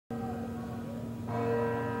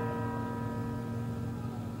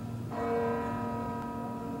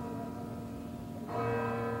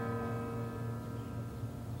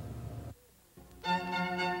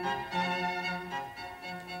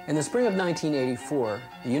In the spring of 1984,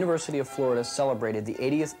 the University of Florida celebrated the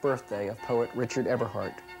 80th birthday of poet Richard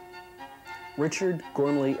Eberhart. Richard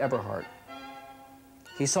Gormley Eberhart.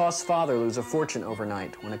 He saw his father lose a fortune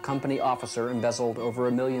overnight when a company officer embezzled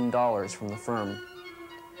over $1 million from the firm.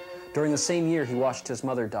 During the same year, he watched his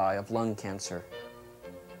mother die of lung cancer.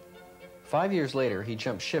 5 years later, he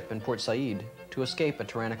jumped ship in Port Said to escape a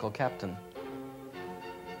tyrannical captain.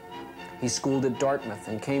 He schooled at Dartmouth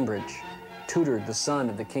and Cambridge, tutored the son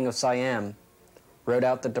of the King of Siam, rode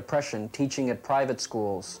out the Depression teaching at private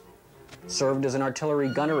schools, served as an artillery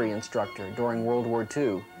gunnery instructor during World War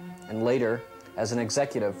II, and later as an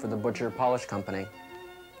executive for the Butcher Polish Company.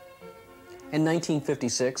 In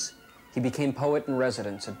 1956, he became poet in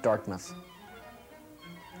residence at Dartmouth.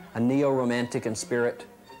 A neo-romantic in spirit,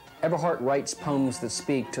 Eberhart writes poems that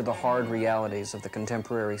speak to the hard realities of the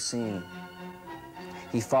contemporary scene.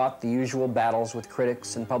 He fought the usual battles with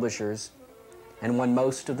critics and publishers and won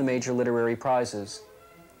most of the major literary prizes: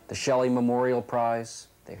 the Shelley Memorial Prize,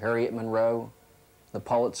 the Harriet Monroe, the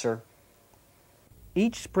Pulitzer.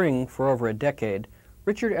 Each spring for over a decade,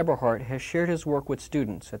 Richard Eberhart has shared his work with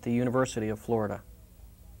students at the University of Florida.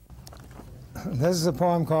 This is a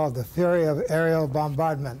poem called The Fury of Aerial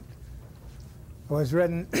Bombardment. It was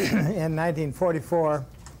written in 1944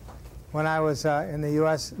 when I was in the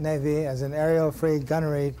U.S. Navy as an aerial-free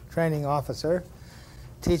gunnery training officer,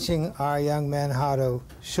 teaching our young men how to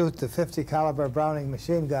shoot the .50 caliber Browning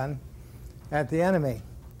machine gun at the enemy.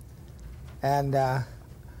 And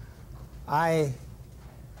I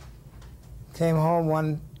came home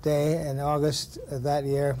one day in August of that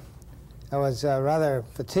year. I was rather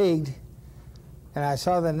fatigued, and I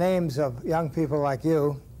saw the names of young people like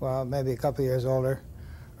you, well, maybe a couple years older,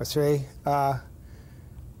 or three,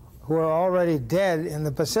 who were already dead in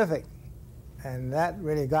the Pacific. And that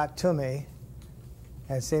really got to me.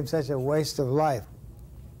 It seemed such a waste of life.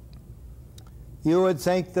 You would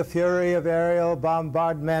think the fury of aerial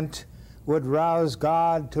bombardment would rouse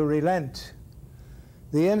God to relent.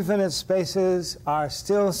 The infinite spaces are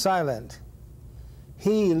still silent.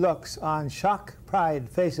 He looks on shock-pride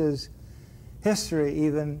faces. History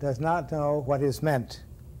even does not know what is meant.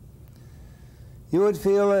 You would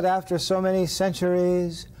feel that after so many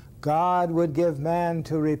centuries, God would give man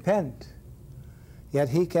to repent. Yet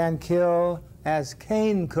he can kill as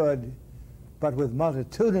Cain could, but with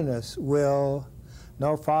multitudinous will,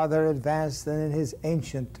 no farther advanced than in his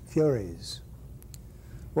ancient furies.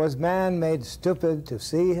 Was man made stupid to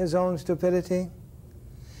see his own stupidity?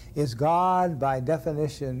 Is God, by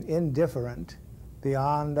definition, indifferent,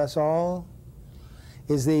 beyond us all?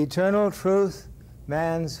 Is the eternal truth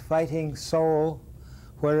man's fighting soul,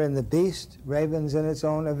 wherein the beast ravens in its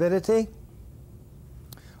own avidity?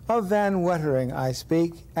 Of Van Wettering I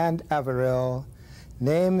speak, and Averill,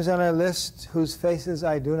 names on a list whose faces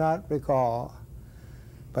I do not recall,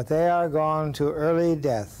 but they are gone to early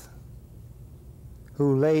death,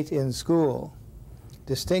 who late in school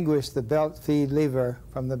distinguished the belt-feed lever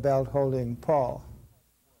from the belt-holding paw.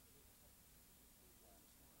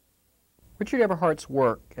 Richard Eberhart's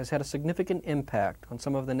work has had a significant impact on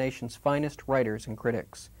some of the nation's finest writers and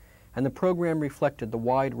critics, and the program reflected the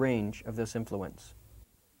wide range of this influence.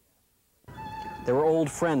 There were old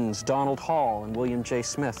friends Donald Hall and William J.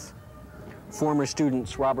 Smith, former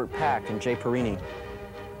students Robert Pack and Jay Parini.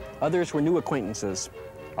 Others were new acquaintances,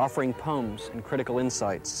 offering poems and critical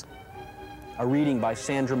insights. A reading by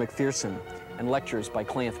Sandra McPherson and lectures by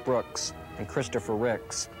Cleanth Brooks and Christopher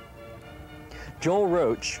Ricks. Joel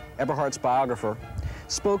Roach, Eberhart's biographer,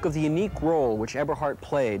 spoke of the unique role which Eberhart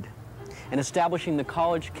played in establishing the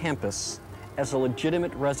college campus as a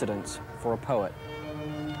legitimate residence for a poet.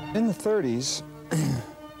 In the 30s,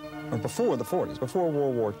 or before the 40s, before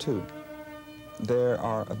World War II, there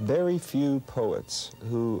are very few poets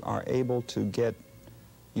who are able to get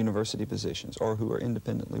university positions, or who are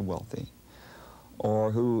independently wealthy,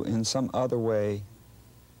 or who in some other way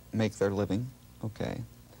make their living, okay?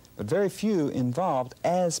 But very few involved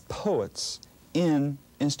as poets in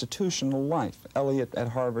institutional life. Eliot at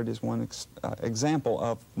Harvard is one example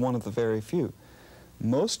of one of the very few.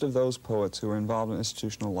 Most of those poets who were involved in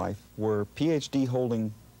institutional life were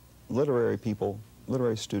PhD-holding literary people,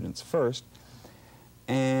 literary students first,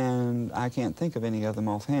 and I can't think of any of them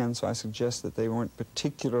offhand, so I suggest that they weren't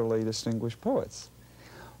particularly distinguished poets.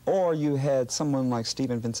 Or you had someone like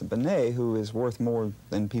Stephen Vincent Benet, who is worth more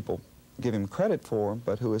than people give him credit for,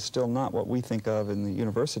 but who is still not what we think of in the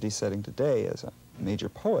university setting today as a major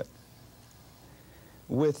poet.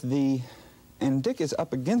 And Dick is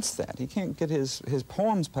up against that. He can't get his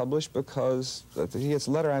poems published because he gets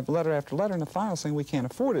letter after letter after letter in the file saying we can't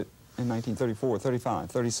afford it in 1934,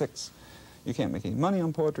 35, 36. You can't make any money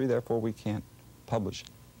on poetry, therefore we can't publish.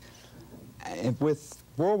 And with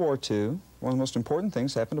World War II, one of the most important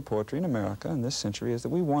things that happened to poetry in America in this century is that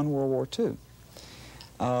we won World War II.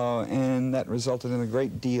 And that resulted in a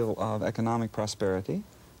great deal of economic prosperity.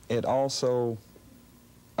 It also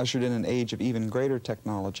ushered in an age of even greater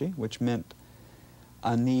technology, which meant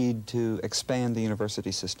a need to expand the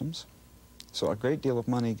university systems. So a great deal of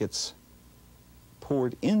money gets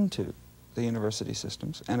poured into the university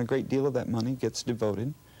systems, and a great deal of that money gets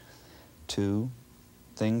devoted to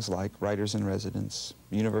things like writers in residence,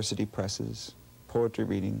 university presses, poetry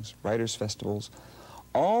readings, writers' festivals,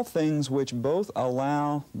 all things which both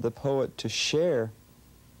allow the poet to share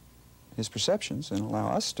his perceptions and allow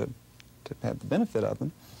us to have the benefit of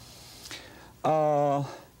them,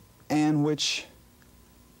 and which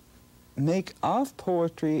make of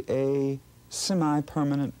poetry a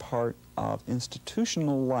semi-permanent part of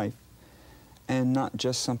institutional life and not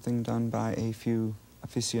just something done by a few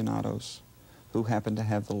aficionados who happen to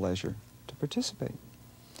have the leisure to participate.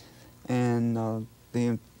 And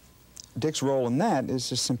Dick's role in that is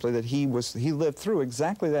just simply that he lived through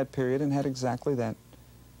exactly that period and had exactly that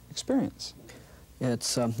experience.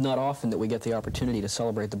 It's not often that we get the opportunity to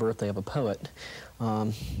celebrate the birthday of a poet,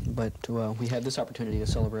 but we had this opportunity to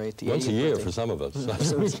celebrate the 80th once a year birthday. for some of us.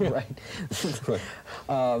 Right.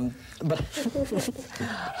 But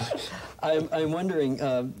I'm wondering,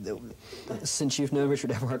 since you've known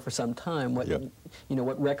Richard Eberhart for some time, what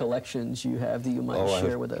what recollections you have that you might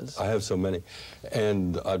share with us? I have so many,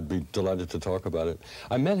 and I'd be delighted to talk about it.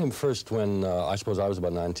 I met him first when I suppose I was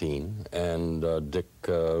about 19, and Dick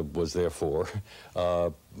was therefore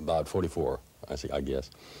about 44, I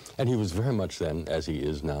guess. And he was very much then, as he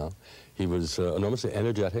is now. He was enormously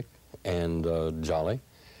energetic and jolly,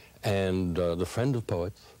 and the friend of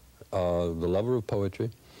poets, the lover of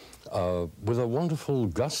poetry, with a wonderful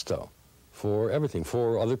gusto for everything,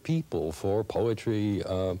 for other people, for poetry.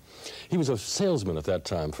 He was a salesman at that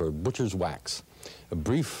time for Butcher's Wax, a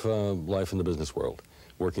brief life in the business world,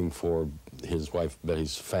 working for his wife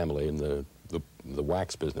Betty's family in the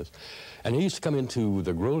wax business. And he used to come into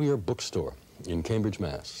the Grolier bookstore in Cambridge,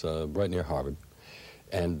 Mass., right near Harvard.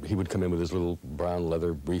 And he would come in with his little brown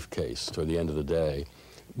leather briefcase toward the end of the day.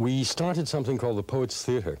 We started something called the Poets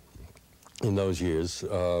Theater in those years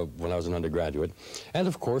when I was an undergraduate. And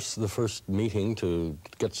of course, the first meeting to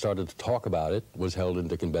get started to talk about it was held in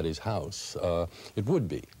Dick and Betty's house. It would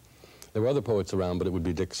be. There were other poets around, but it would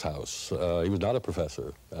be Dick's house. He was not a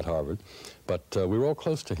professor at Harvard, but we were all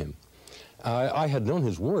close to him. I had known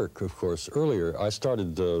his work, of course, earlier. I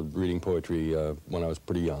started reading poetry when I was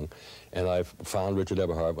pretty young, and I found Richard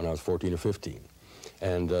Eberhart when I was 14 or 15.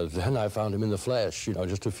 And then I found him in the flesh,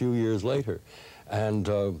 just a few years later. And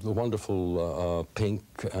the wonderful pink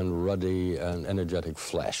and ruddy and energetic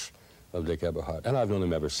flesh of Dick Eberhart. And I've known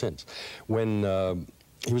him ever since. When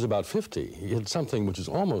he was about 50, he had something which is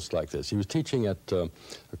almost like this. He was teaching at a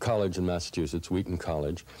college in Massachusetts, Wheaton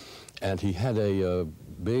College, and he had a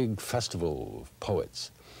big festival of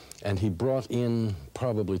poets. And he brought in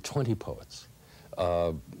probably 20 poets.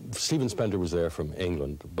 Stephen Spender was there from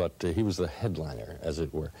England, but he was the headliner, as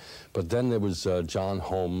it were. But then there was John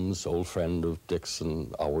Holmes, old friend of Dick's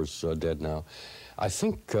and ours, dead now. I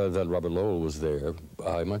think that Robert Lowell was there.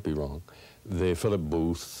 I might be wrong. The Philip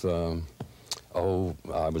Booth.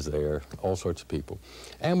 I was there, all sorts of people.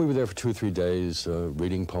 And we were there for 2 or 3 days,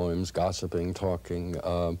 reading poems, gossiping, talking.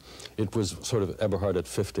 It was sort of Eberhart at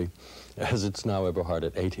 50, as it's now Eberhart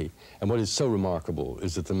at 80. And what is so remarkable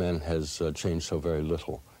is that the man has changed so very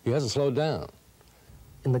little. He hasn't slowed down.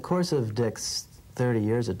 In the course of Dick's 30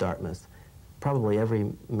 years at Dartmouth, probably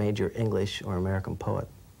every major English or American poet,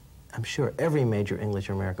 I'm sure every major English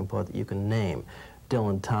or American poet that you can name,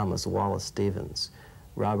 Dylan Thomas, Wallace Stevens,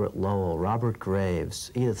 Robert Lowell, Robert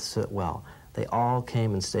Graves, Edith Sitwell, they all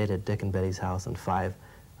came and stayed at Dick and Betty's house on 5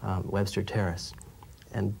 Webster Terrace.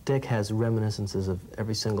 And Dick has reminiscences of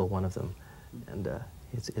every single one of them. And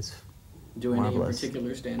it's Do any in marvelous.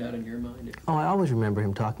 particular stand out in your mind? Oh, I always remember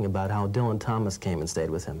him talking about how Dylan Thomas came and stayed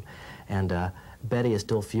with him. And Betty is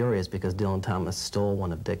still furious because Dylan Thomas stole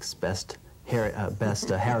one of Dick's best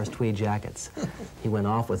Harris tweed jackets. He went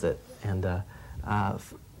off with it. And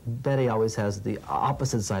Betty always has the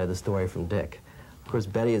opposite side of the story from Dick. Of course,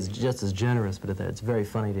 Betty is just as generous, but it's very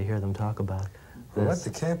funny to hear them talk about this. What the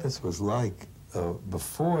campus was like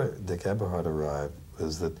before Dick Eberhart arrived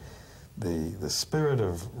was that the spirit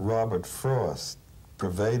of Robert Frost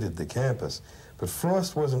pervaded the campus, but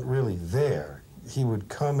Frost wasn't really there. He would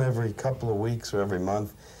come every couple of weeks or every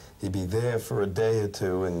month. He'd be there for a day or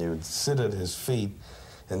two, and you'd sit at his feet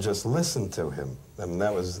and just listen to him. I mean,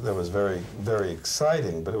 that was very, very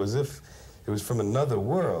exciting, but it was It was from another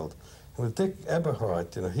world. And with Dick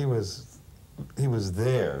Eberhart, you know, he was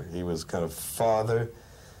there. He was kind of father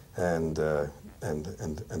and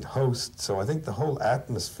host. So I think the whole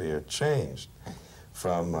atmosphere changed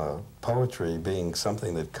from poetry being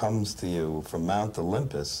something that comes to you from Mount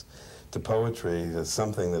Olympus to poetry as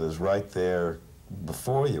something that is right there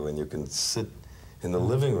before you, and you can sit in the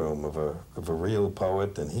living room of a real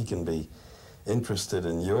poet, and he can be interested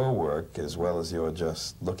in your work as well as you're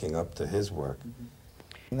just looking up to his work.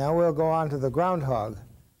 Now we'll go on to the groundhog.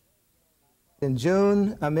 In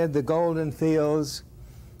June, amid the golden fields,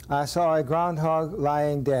 I saw a groundhog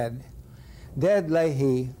lying dead. Dead lay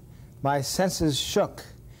he, my senses shook,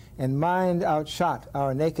 and mind outshot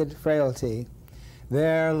our naked frailty.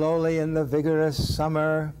 There, lowly in the vigorous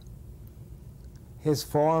summer, his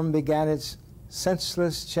form began its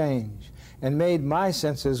senseless change, and made my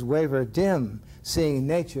senses waver dim, seeing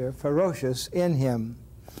nature ferocious in him.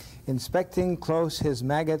 Inspecting close his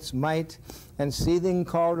maggot's might, and seething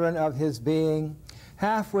cauldron of his being,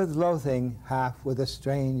 half with loathing, half with a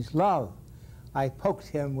strange love, I poked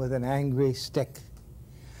him with an angry stick.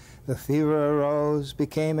 The fever arose,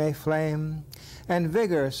 became a flame, and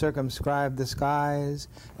vigor circumscribed the skies,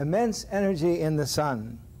 immense energy in the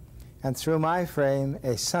sun, and through my frame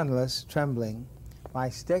a sunless trembling. My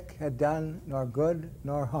stick had done nor good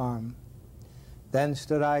nor harm. Then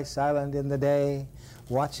stood I silent in the day,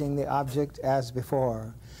 watching the object as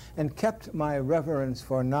before, and kept my reverence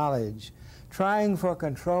for knowledge, trying for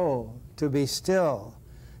control, to be still,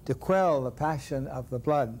 to quell the passion of the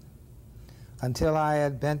blood, until I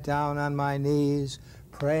had bent down on my knees,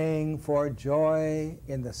 praying for joy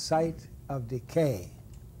in the sight of decay.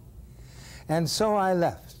 And so I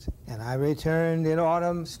left, and I returned in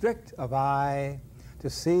autumn strict of eye, to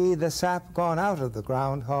see the sap gone out of the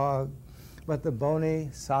groundhog, but the bony,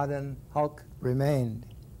 sodden hulk remained.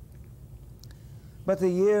 But the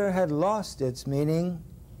year had lost its meaning,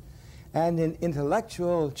 and in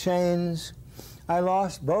intellectual chains I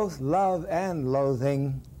lost both love and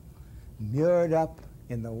loathing, mured up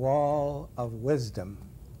in the wall of wisdom.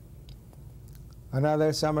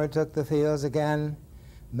 Another summer took the fields again,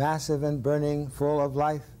 massive and burning, full of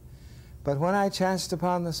life, but when I chanced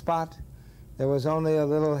upon the spot, there was only a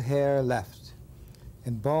little hair left,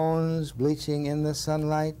 and bones bleaching in the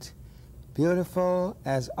sunlight, beautiful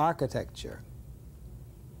as architecture.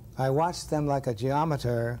 I watched them like a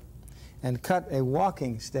geometer and cut a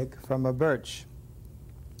walking stick from a birch.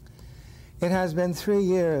 It has been 3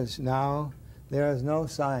 years now. There is no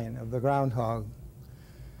sign of the groundhog.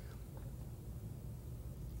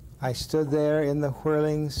 I stood there in the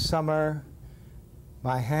whirling summer,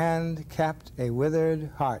 my hand capped a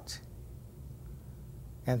withered heart,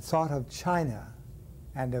 and thought of China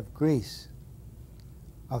and of Greece,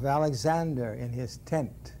 of Alexander in his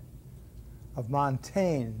tent, of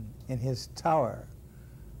Montaigne in his tower,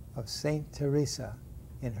 of Saint Teresa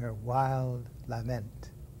in her wild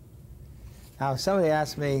lament. Now, somebody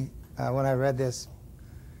asked me when I read this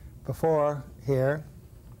before here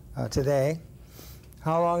today,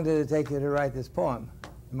 how long did it take you to write this poem?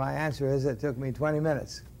 And my answer is it took me 20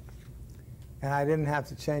 minutes, and I didn't have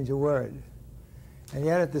to change a word. And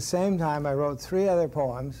yet at the same time, I wrote 3 other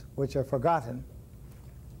poems which are forgotten,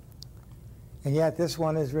 and yet this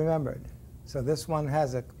one is remembered. So this one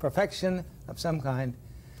has a perfection of some kind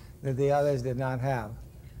that the others did not have.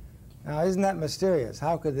 Now, isn't that mysterious?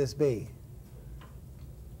 How could this be?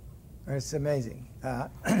 It's amazing.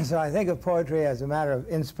 So I think of poetry as a matter of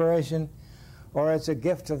inspiration, or it's a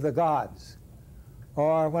gift of the gods.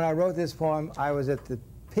 Or when I wrote this poem, I was at the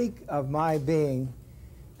peak of my being,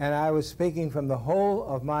 and I was speaking from the whole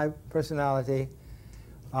of my personality,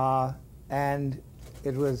 and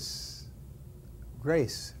it was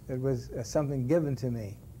grace. It was something given to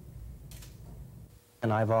me.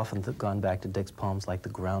 And I've often gone back to Dick's poems like The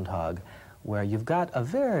Groundhog, where you've got a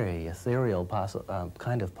very ethereal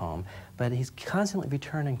kind of poem, but he's constantly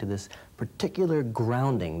returning to this particular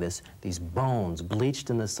grounding, these bones bleached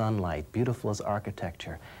in the sunlight, beautiful as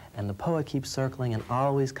architecture. And the poet keeps circling and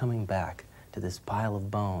always coming back to this pile of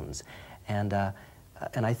bones. And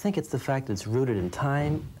I think it's the fact that it's rooted in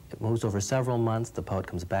time. It moves over several months. The poet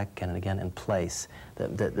comes back again and again in place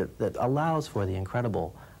that allows for the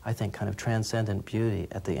incredible, I think, kind of transcendent beauty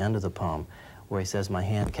at the end of the poem, where he says, my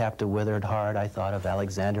hand capped a withered heart. I thought of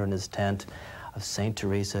Alexander in his tent, of Saint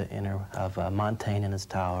Teresa of Montaigne in his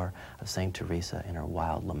tower, of Saint Teresa in her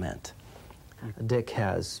wild lament. Dick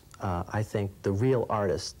has, I think, the real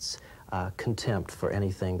artist's contempt for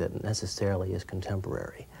anything that necessarily is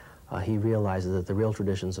contemporary. He realizes that the real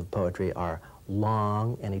traditions of poetry are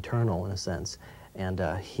long and eternal in a sense, and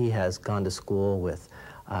he has gone to school with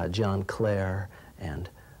John Clare and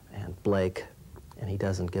Blake, and he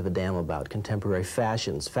doesn't give a damn about contemporary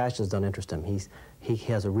fashions. Fashions don't interest him. He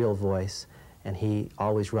has a real voice, and he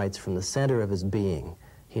always writes from the center of his being.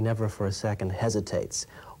 He never for a second hesitates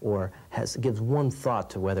or gives one thought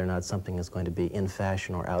to whether or not something is going to be in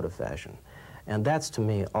fashion or out of fashion. And that's, to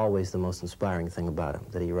me, always the most inspiring thing about him,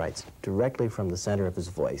 that he writes directly from the center of his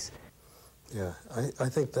voice. Yeah, I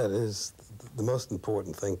think that is the most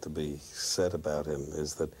important thing to be said about him,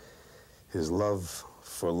 is that his love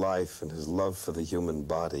for life and his love for the human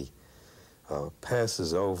body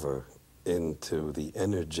passes over into the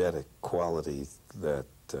energetic quality that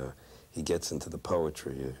he gets into the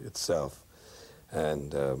poetry itself.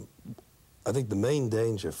 And I think the main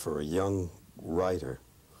danger for a young writer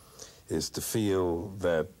is to feel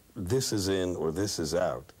that this is in or this is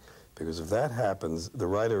out. Because if that happens, the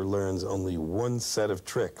writer learns only one set of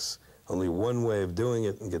tricks, only one way of doing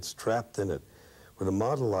it, and gets trapped in it. With a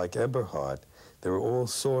model like Eberhart, there are all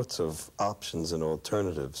sorts of options and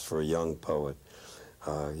alternatives for a young poet.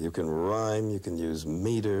 You can rhyme, you can use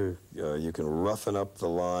meter, you can roughen up the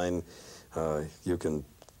line, you can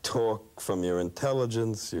talk from your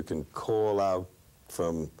intelligence, you can call out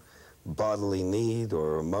from bodily need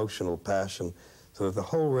or emotional passion, so that the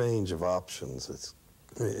whole range of options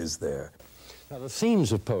is there. Now, the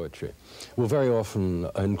themes of poetry will very often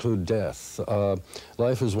include death.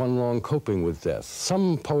 Life is one long coping with death.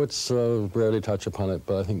 Some poets rarely touch upon it,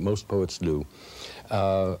 but I think most poets do.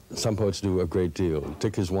 Some poets do a great deal.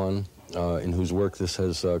 Dick is one in whose work this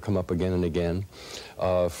has come up again and again,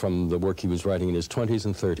 from the work he was writing in his 20s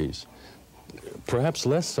and 30s. Perhaps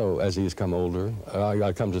less so as he's come older,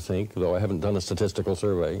 I come to think, though I haven't done a statistical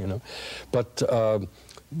survey, you know. But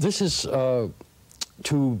this is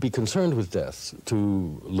to be concerned with death,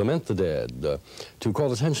 to lament the dead, to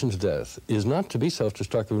call attention to death, is not to be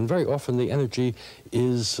self-destructive, and very often the energy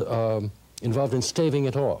is involved in staving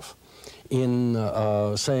it off, in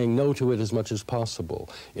saying no to it as much as possible.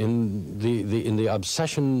 In the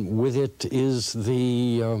obsession with it is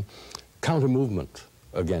the counter-movement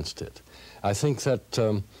against it. I think that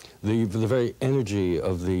the very energy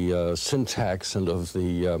of the syntax and of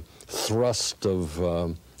the thrust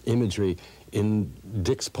of imagery in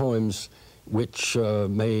Dick's poems, which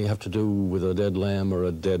may have to do with a dead lamb or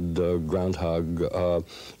a dead groundhog,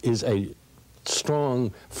 is a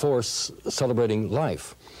strong force celebrating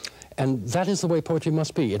life. And that is the way poetry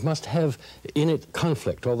must be. It must have in it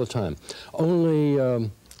conflict all the time. Only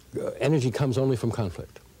energy comes only from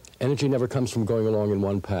conflict. Energy never comes from going along in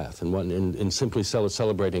one path and in simply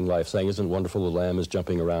celebrating life, saying, "Isn't it wonderful the lamb is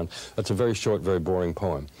jumping around?" That's a very short, very boring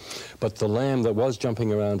poem. But the lamb that was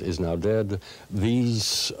jumping around is now dead.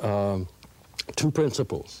 These two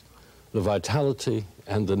principles, the vitality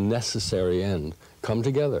and the necessary end, come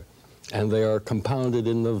together, and they are compounded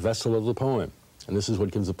in the vessel of the poem. And this is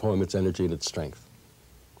what gives the poem its energy and its strength.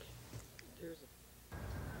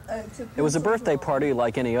 It was a birthday party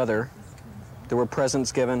like any other. There were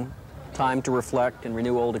presents given, time to reflect and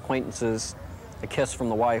renew old acquaintances, a kiss from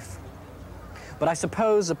the wife. But I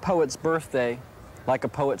suppose a poet's birthday, like a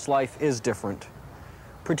poet's life, is different,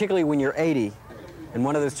 particularly when you're 80 and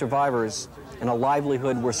one of the survivors in a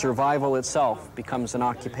livelihood where survival itself becomes an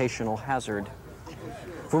occupational hazard.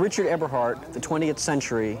 For Richard Eberhart, the 20th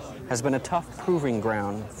century has been a tough proving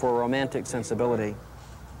ground for romantic sensibility.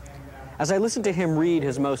 As I listened to him read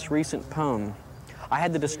his most recent poem, I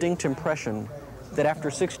had the distinct impression that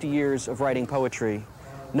after 60 years of writing poetry,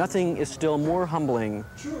 nothing is still more humbling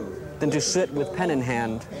than to sit with pen in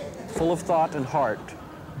hand, full of thought and heart,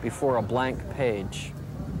 before a blank page.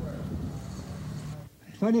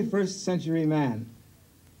 21st century man.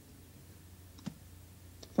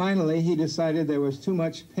 Finally, he decided there was too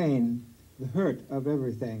much pain, the hurt of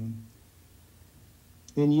everything.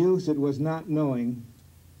 In youth, it was not knowing.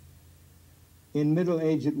 In middle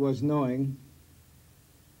age, it was knowing.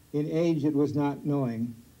 In age, it was not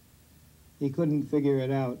knowing. He couldn't figure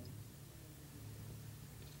it out.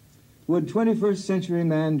 Would 21st century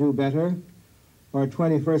man do better, or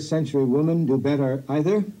 21st century woman do better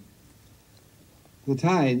either? The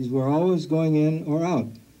tides were always going in or out.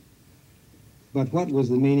 But what was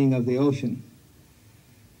the meaning of the ocean?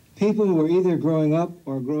 People were either growing up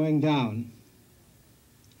or growing down.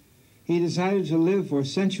 He decided to live for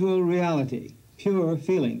sensual reality, pure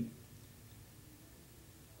feeling.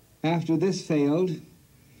 After this failed,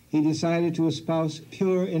 he decided to espouse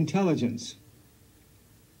pure intelligence.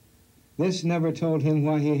 This never told him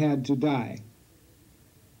why he had to die.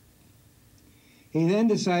 He then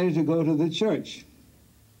decided to go to the church.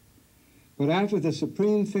 But after the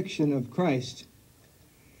supreme fiction of Christ,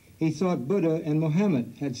 he thought Buddha and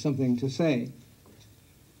Muhammad had something to say.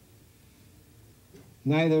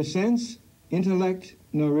 Neither sense, intellect,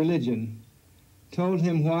 nor religion told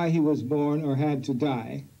him why he was born or had to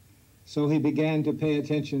die, so he began to pay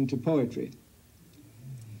attention to poetry.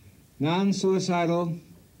 Non-suicidal,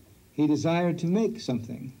 he desired to make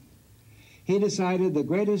something. He decided the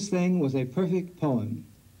greatest thing was a perfect poem.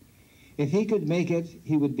 If he could make it,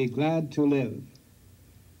 he would be glad to live.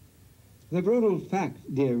 The brutal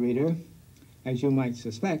fact, dear reader, as you might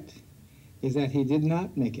suspect, is that he did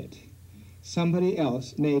not make it. Somebody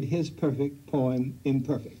else made his perfect poem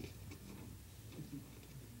imperfect.